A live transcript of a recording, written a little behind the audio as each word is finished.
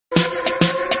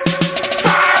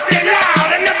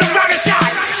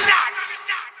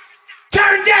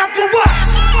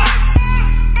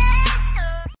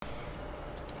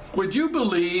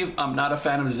believe I'm not a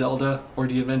fan of Zelda or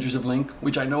The Adventures of Link,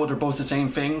 which I know they're both the same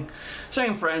thing,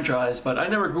 same franchise, but I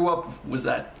never grew up with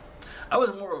that. I was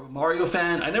more of a Mario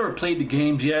fan. I never played the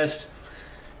games, yes.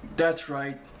 That's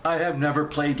right. I have never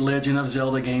played Legend of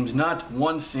Zelda games, not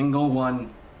one single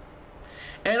one.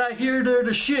 And I hear they're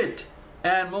the shit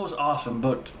and most awesome,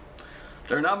 but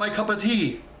they're not my cup of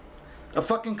tea. A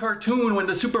fucking cartoon when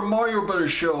the Super Mario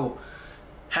Brothers show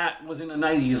hat was in the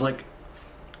 90s, like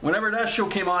whenever that show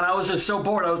came on, I was just so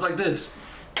bored. I was like this.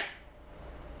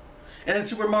 And then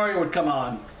Super Mario would come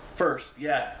on first,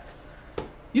 yeah.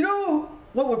 You know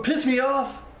what would piss me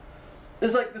off?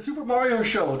 Is like the Super Mario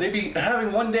show. They'd be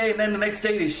having one day and then the next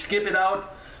day they skip it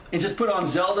out and just put on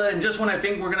Zelda, and just when I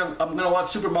think I'm gonna watch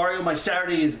Super Mario, my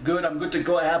Saturday is good, I'm good to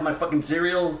go, I have my fucking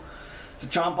cereal to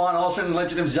chomp on, all of a sudden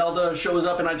Legend of Zelda shows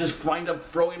up and I just wind up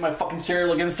throwing my fucking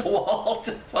cereal against the wall.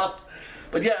 Fuck.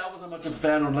 But yeah, I wasn't much of a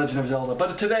fan of Legend of Zelda.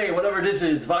 But today, whatever this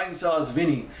is, Vinesauce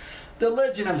Vinny, The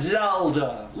Legend of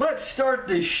Zelda. Let's start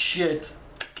this shit.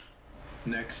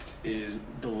 Next is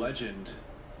The Legend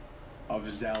of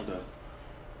Zalda.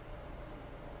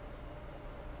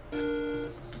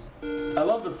 I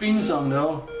love the theme song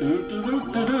though.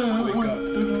 Wake up.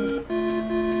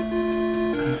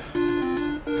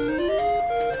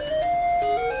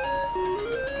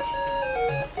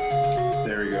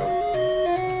 There we go.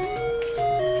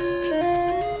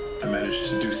 I managed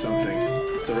to do something.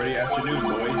 It's already afternoon,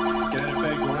 boy. Get out of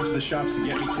bed, go run to the shops and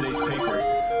get me today's paper.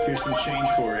 Here's some change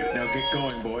for it. Now get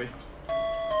going, boy.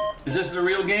 Is this the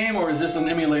real game or is this an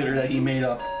emulator that he made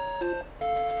up?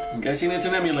 I'm guessing it's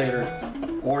an emulator.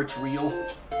 Or it's real.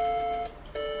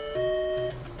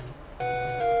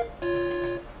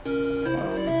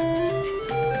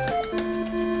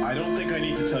 I don't think I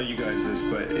need to tell you guys this,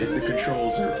 but the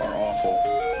controls are awful.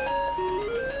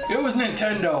 It was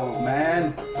Nintendo,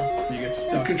 man. You get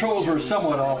stuck. The controls were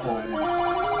somewhat awful.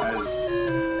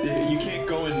 You can't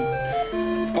go in.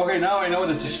 Okay, now I know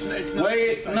this is. It's not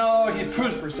Wait, precise. no, he It's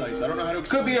proves. not precise. I don't know how to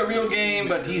explain. Could be a real game,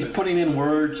 but he's putting in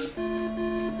words.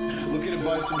 Looking to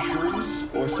buy some shrooms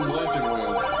or some lantern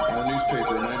oil? On a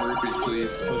newspaper, 9 rupees,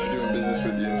 please. Pleasure doing business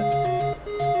with you.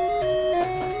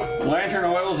 Lantern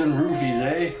oils and roofies,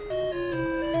 eh?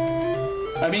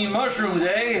 I mean mushrooms,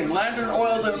 eh? Lantern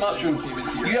oils and mushrooms.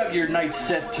 You have your night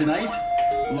set tonight.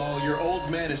 Lol, your old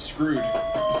man is screwed.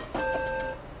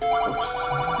 Oops.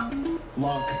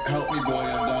 Lonk, help me, boy,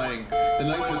 I'm dying. The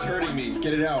knife is hurting me.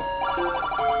 Get it out.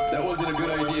 That wasn't a good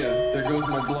idea. There goes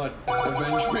my blood.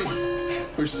 Avenge me.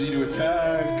 Pushes you to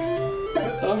attack.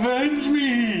 Avenge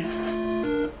me!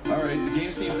 Alright, the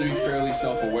game seems to be fairly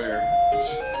self-aware.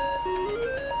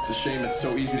 It's a shame it's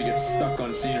so easy to get stuck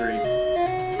on scenery.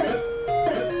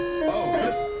 Oh,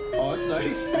 that's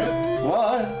nice.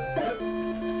 What?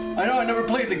 I know I never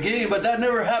played the game, but that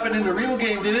never happened in the real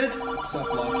game, did it? What's up,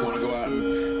 Locke? You wanna go out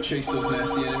and chase those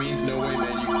nasty enemies? No way,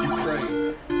 man. You pray.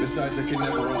 Besides, I can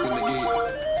never open the gate. I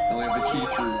only have the key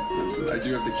through. I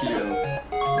do have the key, though.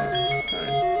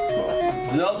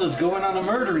 Zelda's going on a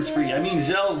murdering spree. I mean,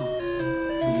 Zelda.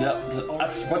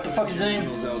 What the fuck is his name?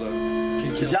 Zalda.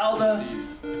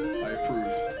 I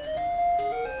approve.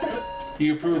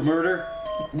 You approve murder?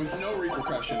 With no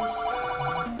repercussions.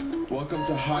 Welcome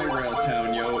to High Rail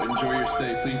Town, yo. Enjoy your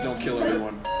stay. Please don't kill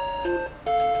everyone.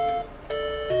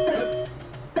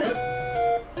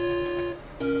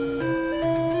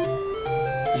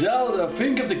 Zelda,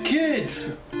 think of the kids.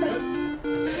 Hang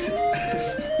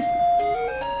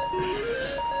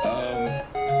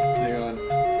on.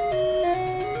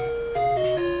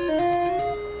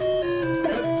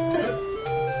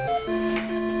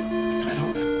 I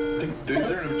don't think, is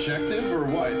there an objective or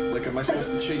what? Like, am I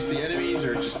supposed to chase the enemies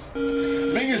or just...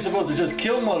 I think you're supposed to just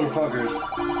kill motherfuckers.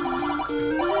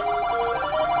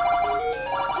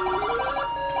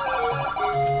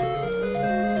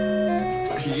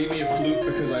 He gave me a flute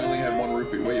because I only had 1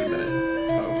 rupee. Wait a minute.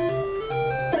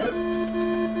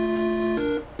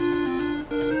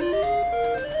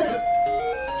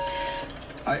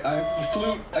 I have a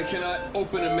flute. I cannot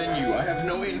open a menu. I have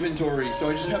no inventory, so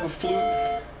I just have a flute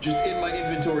just in my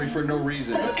inventory for no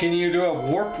reason. Can you do a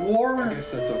warp war? I guess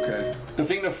that's okay. The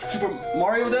thing that Super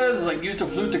Mario does, like use the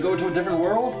flute to go to a different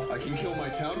world? I can kill my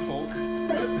townfolk,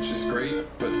 which is great,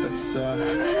 but that's,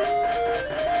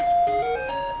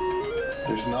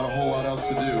 there's not a whole lot else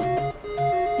to do.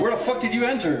 Where the fuck did you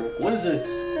enter? What is this?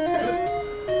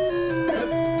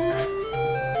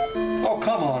 Oh,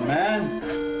 come on, man.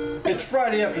 It's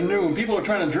Friday afternoon. People are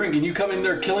trying to drink and you come in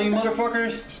there killing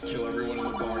motherfuckers? Just kill everyone in the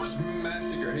bar. Just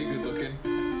massacre. Hey, good looking.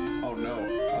 Oh, no.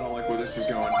 I don't like where this is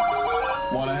going.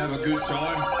 Want to have a good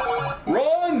time?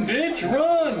 Run, bitch,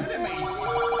 run! Enemies!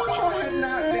 Try heading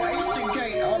out the eastern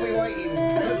gate. I'll be waiting.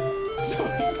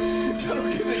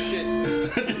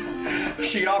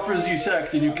 She offers you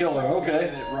sex and you kill her. Okay.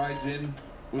 And it rides in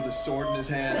with a sword in his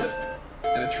hand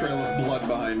and a trail of blood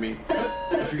behind me.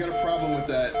 If you got a problem with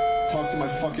that, talk to my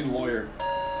fucking lawyer.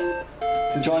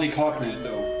 Johnny Cochran.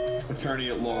 Attorney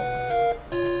at law.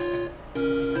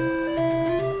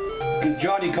 Because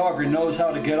Johnny Cochran knows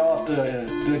how to get off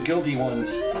the guilty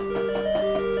ones.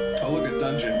 Oh, look, a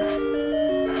dungeon.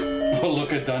 Oh,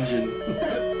 look, a dungeon.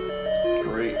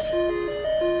 Great.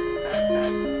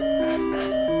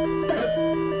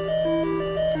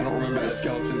 I don't remember the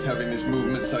skeletons having this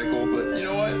movement cycle, but you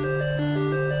know what?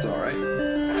 It's alright.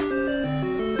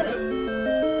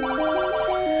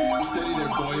 Steady there,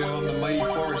 boyo. I'm the mighty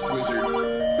forest wizard.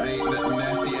 I ain't that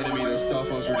nasty enemy. Those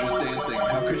Stalfos were just dancing.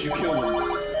 How could you kill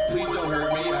them? Please don't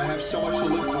hurt me. I have so much to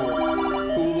live for.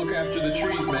 Who will look after the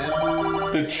trees, man?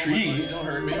 The trees? Don't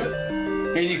hurt me.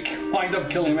 And you wind up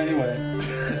killing him anyway.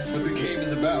 That's what the game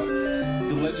is about.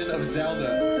 The Legend of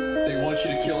Zalda. They want you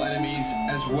to kill enemies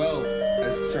as well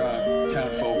as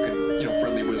townfolk and, you know,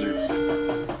 friendly wizards.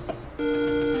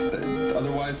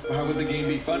 Otherwise, how would the game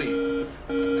be funny?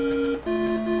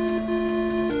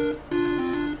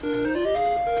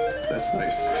 That's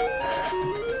nice.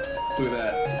 Do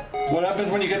that. What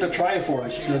happens when you get to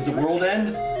Triforce? Does the world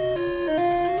end?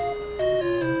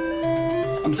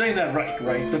 I'm saying that right?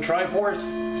 The Triforce?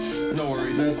 No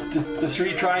worries. The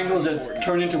three triangles that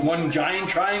turn into one giant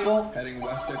triangle? Heading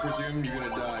west, I presume. You're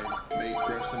gonna die. Mate,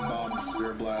 grab some bombs.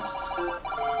 They're a blast.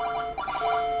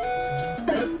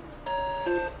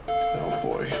 Oh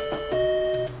boy.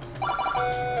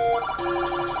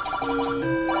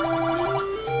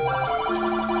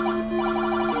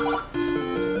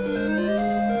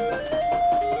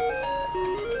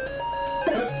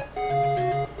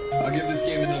 I'll give this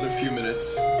game another few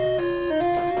minutes.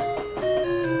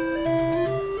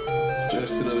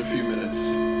 Just another few minutes.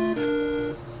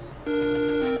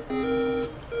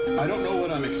 I don't know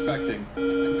what I'm expecting.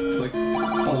 Like,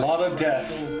 A lot of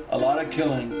death. A lot of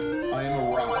killing. I am a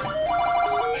rock.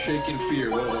 Shake in fear.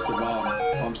 Whoa, that's a bomb.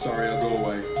 Oh, I'm sorry, I'll go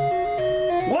away.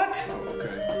 What? Oh,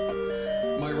 okay.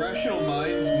 My rational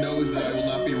mind knows that I will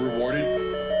not be rewarded.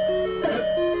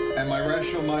 And my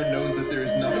rational mind knows that there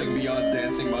is nothing beyond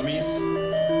dancing mummies.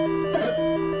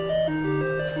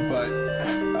 But,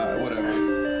 whatever.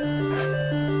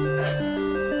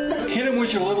 Hit him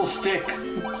with your little stick.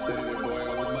 Steady there, boy.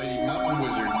 I'm the mighty mountain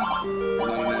wizard. I'm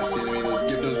not a nasty enemy. Those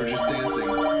Gibdos were just dancing.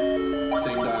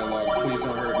 Same dialogue. Please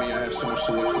don't hurt me. I have so much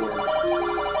to live for.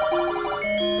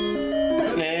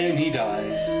 And he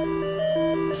dies.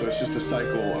 So it's just a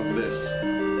cycle of this.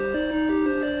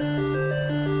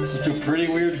 It's a pretty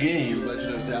weird game.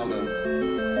 Legend of Zelda.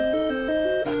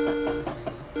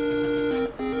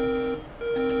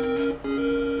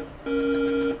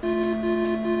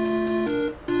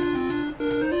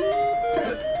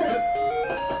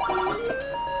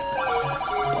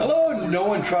 No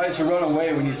one tries to run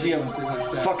away when you see a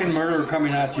fucking murderer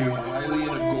coming at you. A Hylian,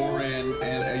 a Goran,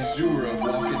 and a Zura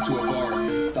walk into a bar.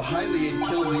 The Hylian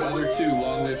kills the other two.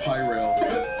 Long live Hyrail.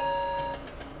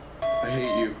 I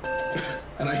hate you.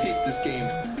 And I hate this game.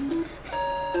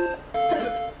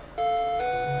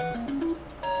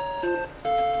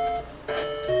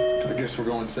 I guess we're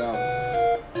going south.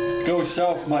 Go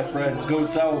south, my friend. Go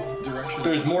south. Direction.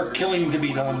 There's more killing to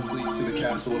be done. This leads to the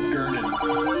castle of Gurnan.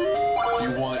 Do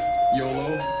you want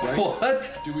YOLO, right?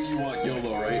 What? Do what you want,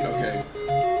 YOLO, right? Okay.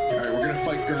 Alright, we're gonna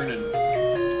fight Gurnan.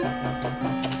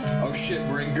 Oh shit,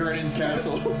 we're in Gurnan's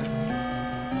castle.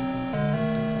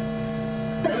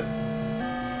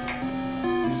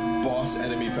 These boss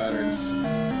enemy patterns.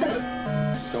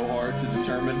 So hard to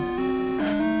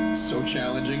determine. So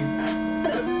challenging.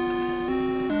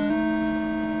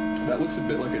 That looks a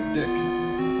bit like a dick.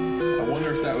 I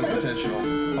wonder if that was intentional.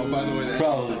 Oh, by the way, that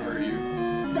enemies don't hurt you.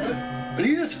 Did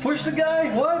you just push the guy?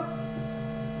 What?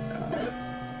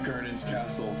 Gurnan's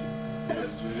castle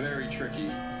is very tricky.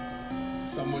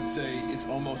 Some would say it's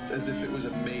almost as if it was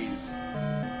a maze.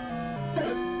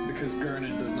 Because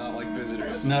Gurnan does not like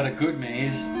visitors. Not a good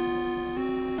maze. You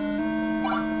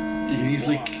can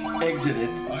easily exit it.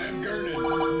 I am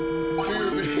Gurnan. Fear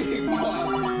of being Pop.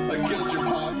 I killed your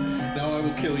Pop. Now I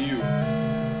will kill you.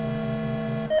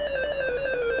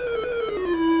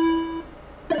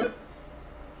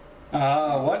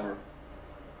 What?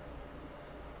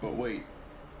 But wait,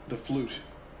 the flute.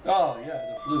 Oh,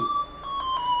 yeah, the flute.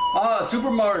 Super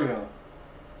Mario.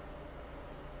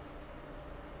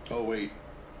 Oh wait,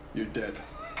 you're dead.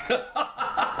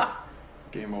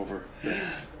 Game over.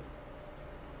 Thanks.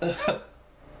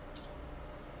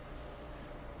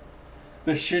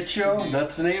 The shit show?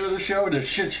 That's the name of the show? The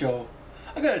shit show.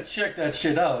 I gotta check that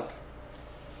shit out.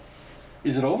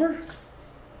 Is it over?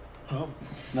 Well,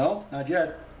 No, not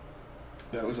yet.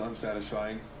 That was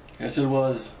unsatisfying. Yes, it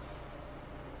was.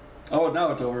 Oh,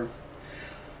 now it's over.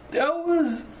 That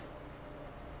was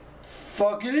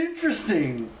fucking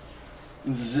interesting.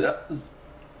 Zalda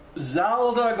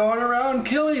going around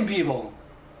killing people.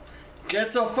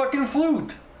 Gets a fucking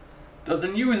flute.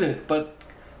 Doesn't use it, but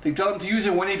they tell him to use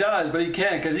it when he dies, but he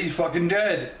can't because he's fucking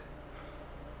dead.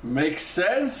 Makes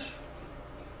sense?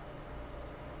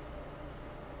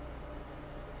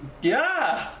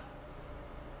 Yeah.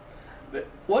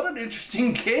 What an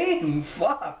interesting game.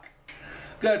 Fuck.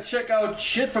 Gotta check out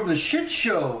shit from the shit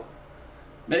show.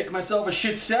 Make myself a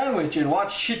shit sandwich and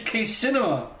watch shit case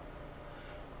cinema.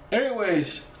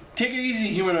 Anyways, take it easy,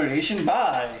 Humanoid Nation.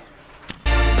 Bye.